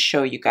want to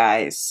show you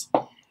guys,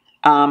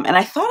 and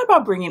I thought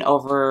about bringing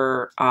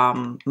over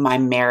my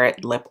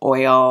Merit lip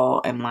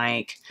oil, and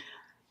like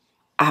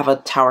I have a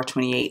Tower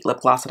 28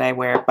 lip gloss that I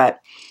wear, but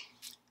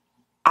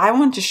I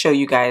want to show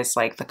you guys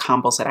like the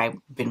combos that I've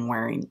been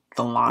wearing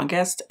the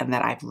longest and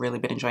that I've really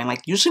been enjoying.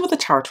 Like usually with the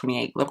Tower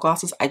 28 lip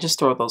glosses, I just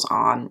throw those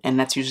on, and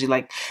that's usually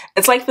like,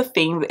 it's like the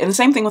thing, and the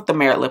same thing with the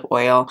Merit lip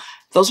oil.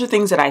 Those are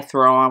things that I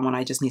throw on when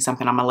I just need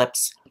something on my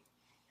lips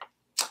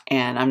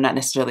and I'm not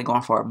necessarily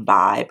going for a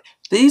vibe.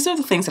 These are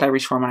the things that I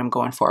reach for when I'm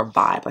going for a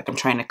vibe, like I'm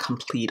trying to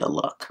complete a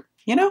look,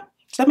 you know?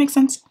 Does that make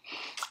sense?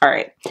 All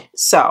right,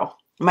 so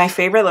my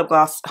favorite lip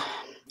gloss,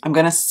 I'm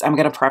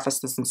gonna preface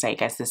this and say,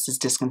 guys, this is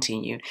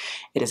Discontinued.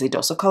 It is a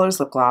Dose of Colors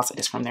lip gloss. It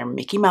is from their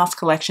Mickey Mouse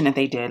collection that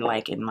they did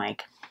like in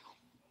like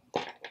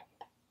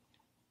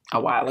a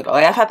while ago.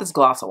 Like, I've had this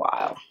gloss a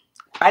while.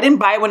 I didn't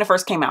buy it when it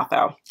first came out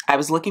though. I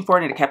was looking for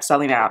it and it kept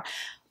selling out.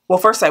 Well,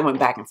 first I went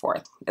back and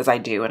forth as I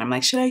do, and I'm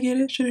like, should I get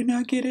it? Should I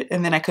not get it?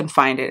 And then I couldn't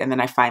find it, and then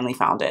I finally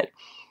found it.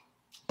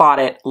 Bought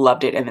it,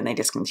 loved it, and then they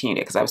discontinued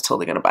it because I was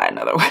totally gonna buy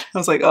another one. I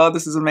was like, oh,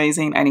 this is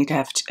amazing. I need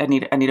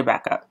a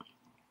backup.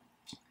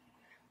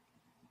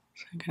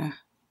 I'm gonna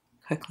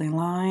quickly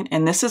line,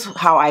 and this is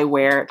how I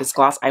wear this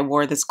gloss. I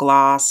wore this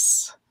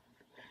gloss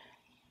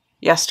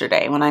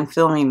yesterday. When I'm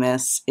filming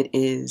this, it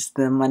is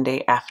the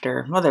Monday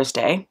after Mother's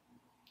Day,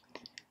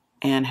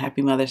 and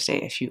happy Mother's Day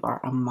if you are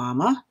a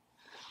mama,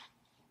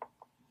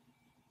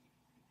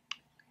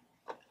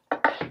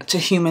 to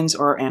humans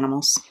or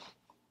animals.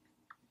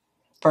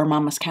 Fur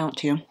mamas count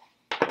too.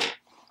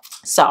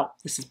 So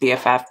this is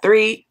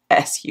BFF3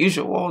 as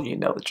usual, you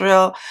know the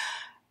drill.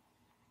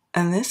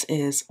 And this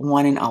is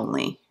One and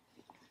Only.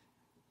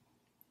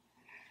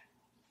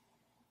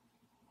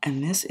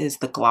 And this is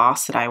the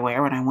gloss that I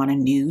wear when I want a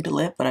nude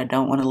lip, but I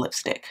don't want a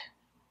lipstick.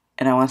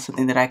 And I want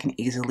something that I can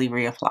easily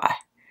reapply.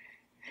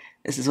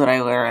 This is what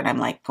I wear when I'm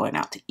like going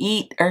out to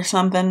eat or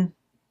something,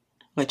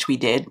 which we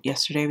did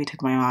yesterday. We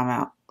took my mom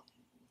out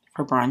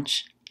for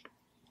brunch.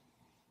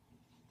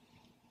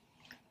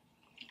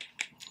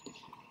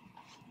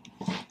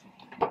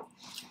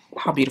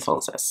 How beautiful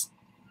is this?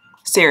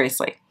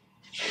 Seriously.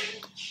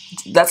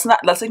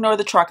 Let's ignore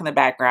the truck in the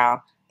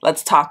background.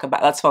 Let's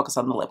focus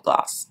on the lip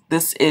gloss.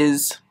 This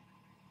is,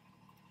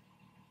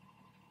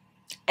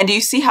 and do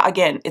you see how,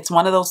 again, it's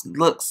one of those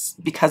looks,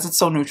 because it's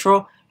so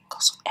neutral, it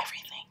goes with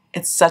everything.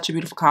 It's such a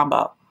beautiful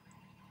combo.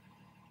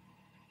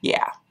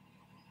 Yeah.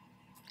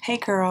 Hey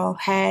girl,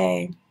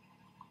 hey.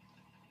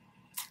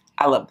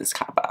 I love this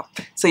combo.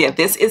 So yeah,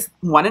 this is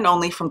One and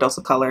Only from Dose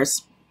of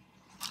Colors.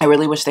 I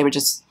really wish they would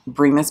just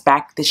bring this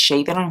back, this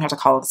shade. They don't even have to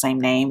call it the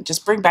same name.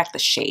 Just bring back the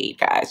shade,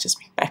 guys. Just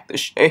bring back the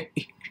shade.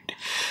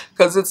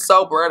 Because it's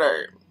so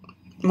pretty.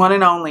 One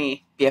and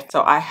Only BFF.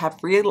 So I have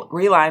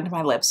realigned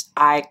my lips.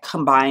 I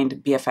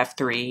combined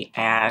BFF3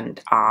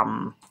 and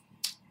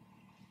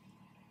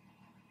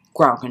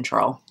Ground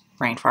Control,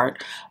 brain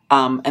fart.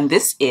 And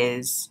this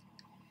is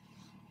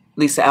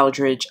Lisa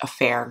Eldridge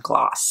Affair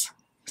Gloss.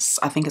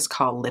 I think it's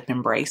called Lip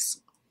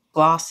Embrace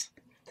Gloss.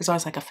 There's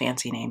always like a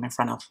fancy name in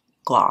front of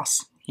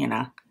gloss, you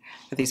know,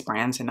 for these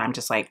brands, and I'm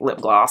just like lip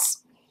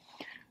gloss.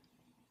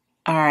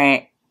 All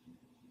right.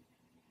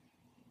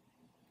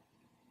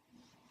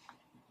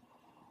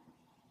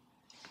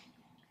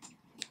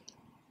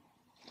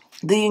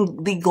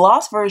 The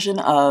gloss version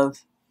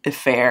of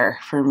Affair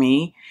for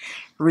me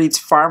reads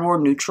far more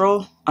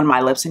neutral on my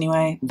lips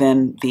anyway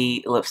than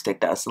the lipstick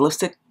does. The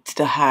lipstick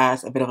still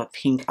has a bit of a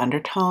pink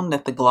undertone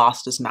that the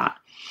gloss does not.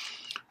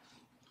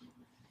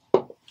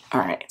 All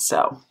right,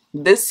 so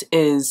this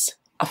is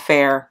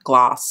Affair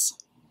gloss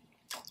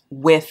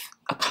with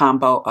a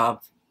combo of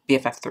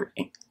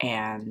BFF3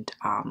 and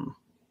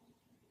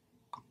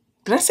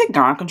did I say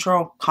Ground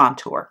Control?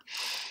 Contour.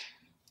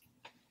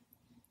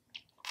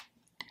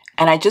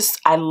 And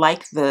I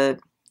like the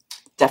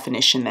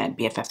definition that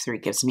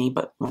BFF3 gives me,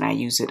 but when I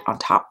use it on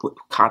top with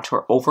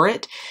contour over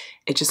it,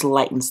 it just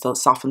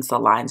softens the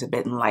lines a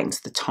bit and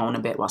lightens the tone a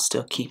bit while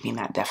still keeping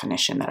that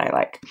definition that I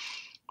like.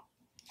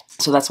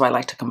 So that's why I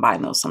like to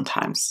combine those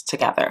sometimes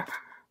together.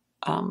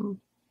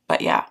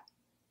 But yeah,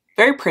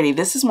 very pretty.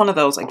 This is one of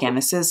those, again,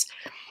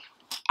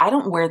 I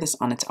don't wear this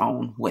on its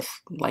own with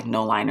like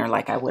no liner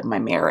like I would my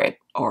Merit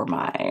or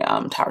my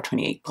Tower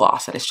 28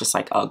 gloss. That it's just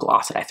like a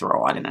gloss that I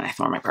throw on and then I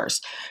throw in my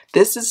purse.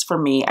 This is for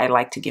me, I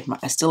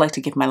still like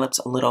to give my lips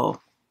a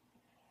little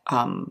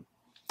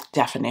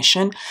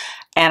definition.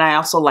 And I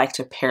also like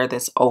to pair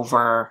this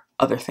over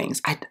other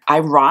things.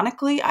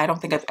 Ironically, I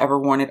don't think I've ever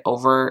worn it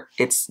over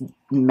its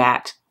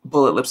matte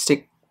bullet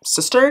lipstick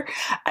sister.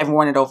 I've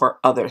worn it over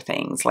other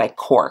things like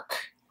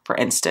Cork. For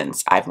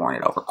instance, I've worn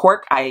it over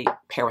Cork. I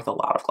pair with a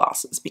lot of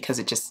glosses because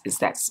it just is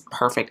that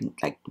perfect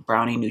like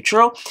brownie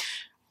neutral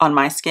on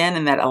my skin,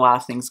 and that a lot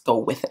of things go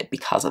with it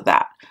because of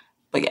that.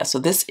 But yeah, so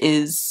this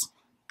is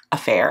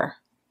Affair,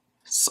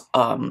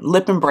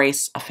 Lip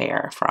Embrace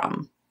Affair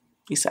from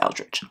Lisa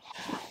Eldridge.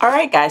 All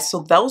right, guys,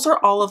 so those are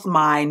all of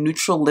my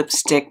neutral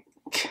lipstick,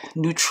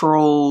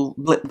 neutral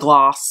lip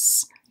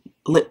gloss,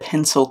 lip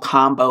pencil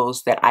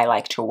combos that I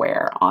like to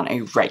wear on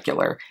a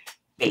regular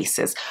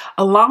basis,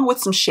 along with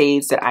some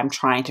shades that I'm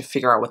trying to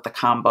figure out what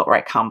the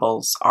right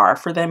combos are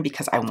for them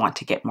because I want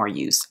to get more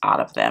use out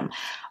of them.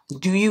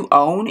 Do you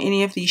own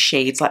any of these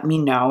shades? Let me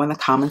know in the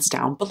comments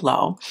down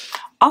below.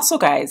 Also,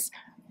 guys,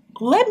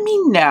 let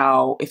me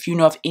know if you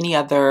know of any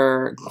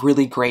other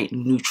really great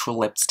neutral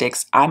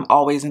lipsticks. I'm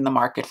always in the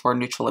market for a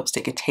neutral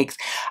lipstick.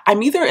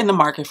 I'm either in the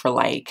market for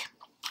like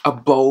a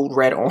bold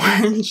red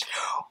orange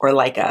or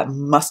like a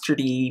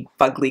mustardy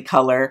fugly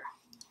color,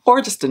 or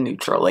just a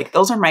neutral. Like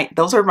that's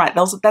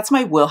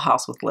my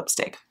wheelhouse with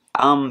lipstick.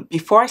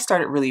 Before I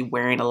started really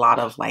wearing a lot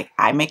of like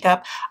eye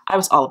makeup, I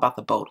was all about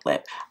the bold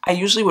lip. I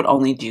usually would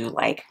only do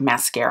like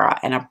mascara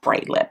and a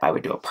bright lip. I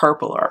would do a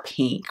purple or a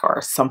pink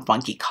or some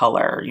funky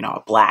color, you know,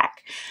 a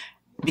black,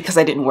 because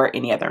I didn't wear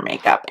any other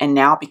makeup. And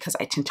now because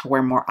I tend to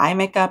wear more eye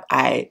makeup,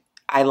 I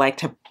like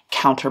to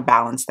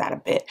counterbalance that a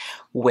bit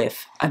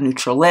with a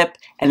neutral lip.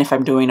 And if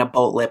I'm doing a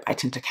bold lip, I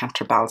tend to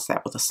counterbalance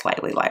that with a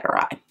slightly lighter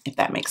eye, if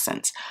that makes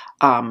sense.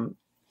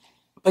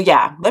 But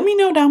yeah, let me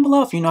know down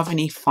below if you know of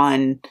any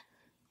fun,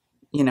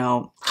 you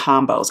know,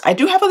 combos. I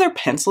do have other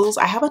pencils.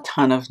 I have a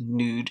ton of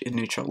nude and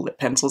neutral lip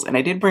pencils, and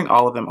I did bring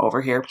all of them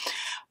over here.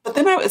 But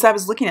then as I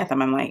was looking at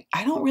them, I'm like,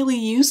 I don't really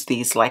use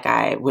these like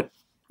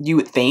you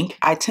would think.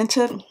 What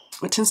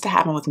tends to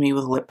happen with me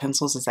with lip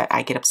pencils is that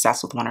I get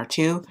obsessed with one or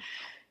two,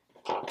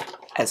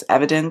 as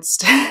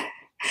evidenced.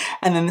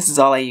 And then this is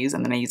all I use,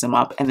 and then I use them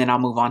up, and then I'll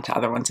move on to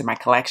other ones in my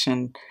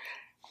collection.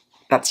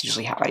 That's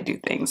usually how I do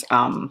things.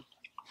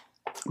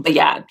 But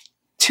yeah,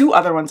 two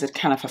other ones that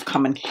kind of have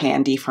come in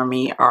handy for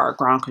me are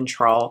Ground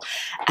Control.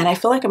 And I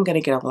feel like I'm going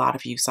to get a lot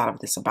of use out of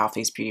this About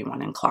Face Beauty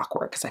one in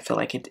Clockwork, because I feel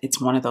like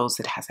it's one of those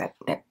that has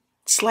that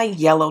slight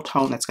yellow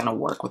tone that's going to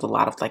work with a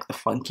lot of like the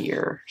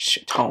funkier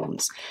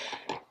tones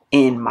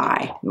in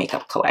my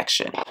makeup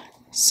collection.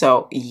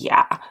 So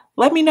yeah,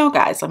 let me know,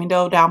 guys. Let me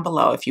know down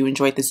below if you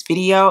enjoyed this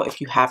video.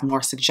 If you have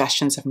more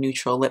suggestions of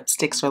neutral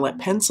lipsticks or lip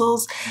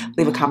pencils,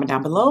 leave a comment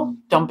down below.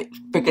 Don't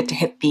forget to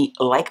hit the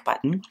like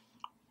button.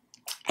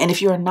 And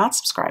if you are not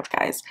subscribed,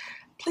 guys,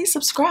 please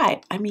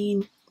subscribe. I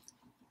mean,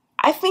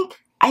 I think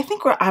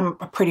I'm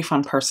a pretty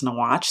fun person to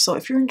watch. So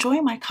if you're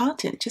enjoying my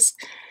content,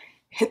 just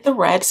hit the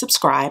red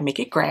subscribe, make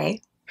it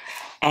gray,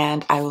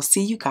 and I will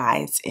see you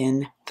guys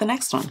in the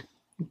next one.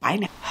 Bye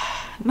now.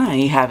 Now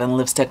you having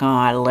lipstick on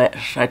my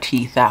lips or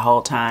teeth that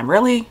whole time.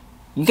 Really?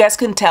 You guys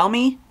couldn't tell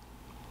me?